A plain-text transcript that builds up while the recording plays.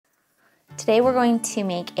Today we're going to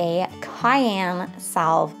make a Cayenne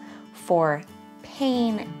Salve for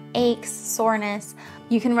pain, aches, soreness.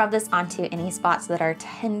 You can rub this onto any spots that are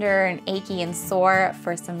tender and achy and sore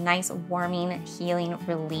for some nice warming, healing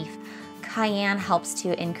relief. Cayenne helps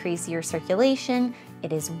to increase your circulation,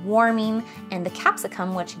 it is warming, and the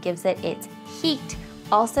capsicum, which gives it its heat,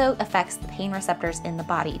 also affects the pain receptors in the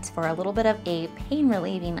body for a little bit of a pain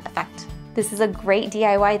relieving effect. This is a great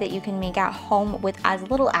DIY that you can make at home with as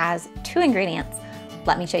little as 2 ingredients.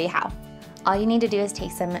 Let me show you how. All you need to do is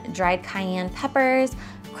take some dried cayenne peppers,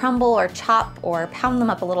 crumble or chop or pound them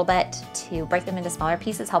up a little bit to break them into smaller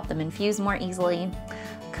pieces, help them infuse more easily.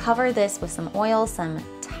 Cover this with some oil, some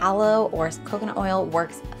tallow or coconut oil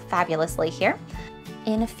works fabulously here.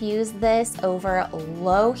 Infuse this over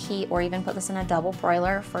low heat or even put this in a double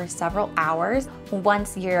broiler for several hours.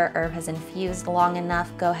 Once your herb has infused long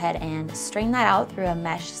enough, go ahead and strain that out through a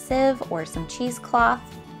mesh sieve or some cheesecloth.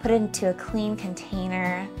 Put it into a clean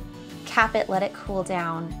container, cap it, let it cool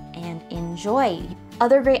down, and enjoy.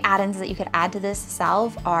 Other great add-ins that you could add to this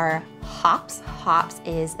salve are hops. Hops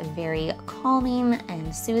is very calming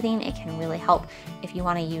and soothing. It can really help if you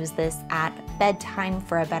want to use this at bedtime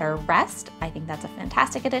for a better rest. I think that's a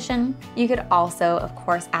fantastic addition. You could also, of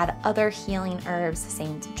course, add other healing herbs,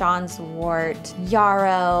 St. John's wort,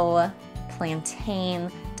 yarrow,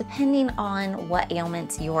 plantain, depending on what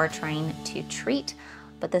ailments you're trying to treat.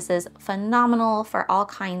 But this is phenomenal for all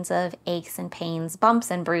kinds of aches and pains, bumps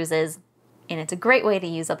and bruises. And it's a great way to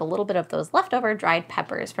use up a little bit of those leftover dried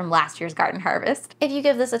peppers from last year's garden harvest. If you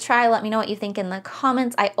give this a try, let me know what you think in the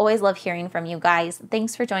comments. I always love hearing from you guys.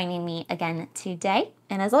 Thanks for joining me again today.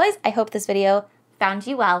 And as always, I hope this video found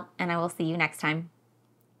you well, and I will see you next time.